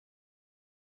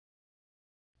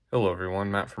Hello everyone,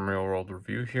 Matt from Real World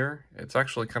Review here. It's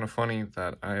actually kind of funny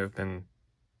that I've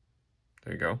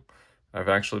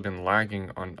actually been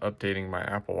lagging on updating my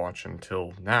Apple Watch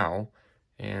until now.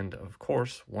 And of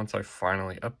course, once I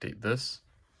finally update this,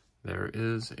 there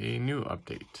is a new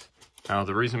update. Now,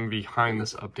 the reason behind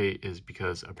this update is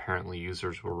because apparently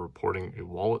users were reporting a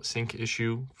wallet sync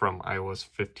issue from iOS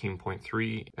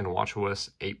 15.3 and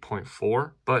watchOS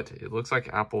 8.4, but it looks like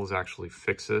Apple has actually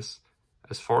fixed this.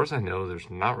 As far as I know, there's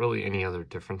not really any other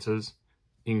differences.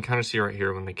 You can kind of see right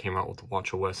here when they came out with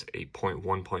watchOS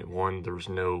 8.1.1, there was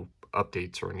no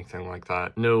updates or anything like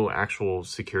that. No actual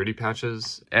security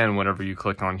patches. And whenever you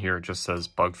click on here, it just says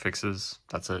bug fixes.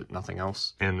 That's it, nothing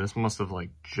else. And this must have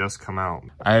just come out.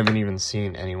 I haven't even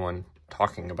seen anyone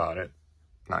talking about it.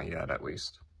 Not yet, at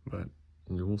least. But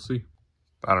you will see.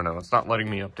 I don't know, it's not letting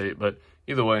me update, but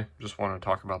either way, just want to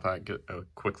talk about that, get a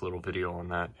quick little video on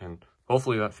that, and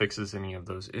hopefully that fixes any of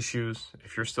those issues.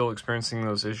 If you're still experiencing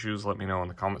those issues, let me know in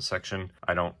the comment section.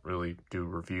 I don't really do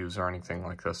reviews or anything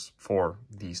like this for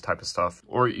these type of stuff,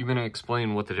 or even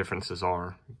explain what the differences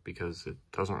are, because it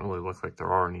doesn't really look like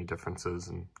there are any differences,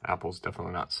 and Apple's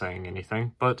definitely not saying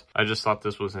anything. But I just thought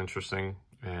this was interesting,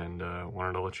 and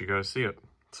wanted to let you guys see it.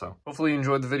 So hopefully you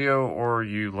enjoyed the video or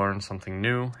you learned something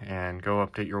new, and go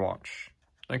update your watch.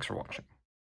 Thanks for watching.